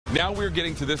Now we're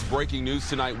getting to this breaking news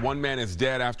tonight. One man is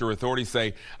dead after authorities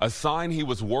say a sign he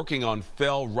was working on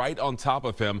fell right on top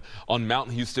of him on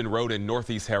Mount Houston Road in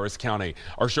Northeast Harris County.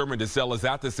 Our Sherman Desselle is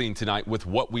at the scene tonight with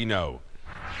what we know.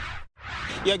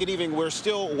 Yeah, good evening. We're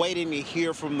still waiting to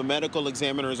hear from the medical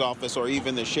examiner's office or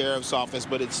even the sheriff's office,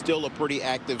 but it's still a pretty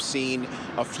active scene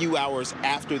a few hours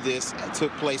after this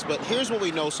took place. But here's what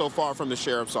we know so far from the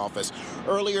sheriff's office.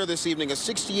 Earlier this evening, a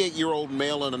 68-year-old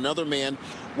male and another man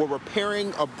were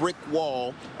repairing a brick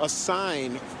wall, a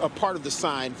part of the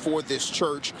sign for this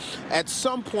church. At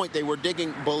some point, they were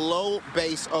digging below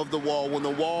base of the wall when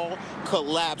the wall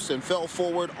collapsed and fell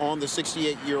forward on the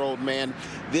 68-year-old man.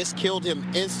 This killed him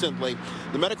instantly.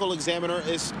 The medical examiner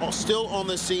is still on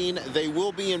the scene. They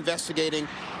will be investigating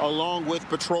along with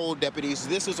patrol deputies.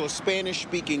 This is a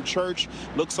Spanish-speaking church.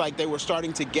 Looks like they were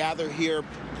starting to gather here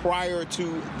prior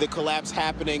to the collapse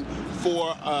happening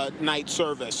for a night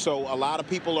service. So a lot of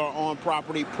people are on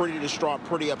property, pretty distraught,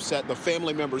 pretty upset. The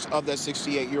family members of that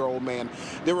 68-year-old man,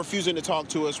 they're refusing to talk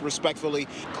to us respectfully.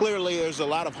 Clearly, there's a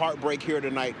lot of heartbreak here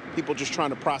tonight. People just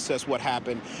trying to process what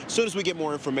happened. As soon as we get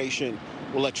more information,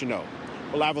 we'll let you know.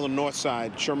 We're live on the north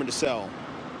side. Sherman Desselle,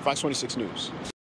 Fox 26 News.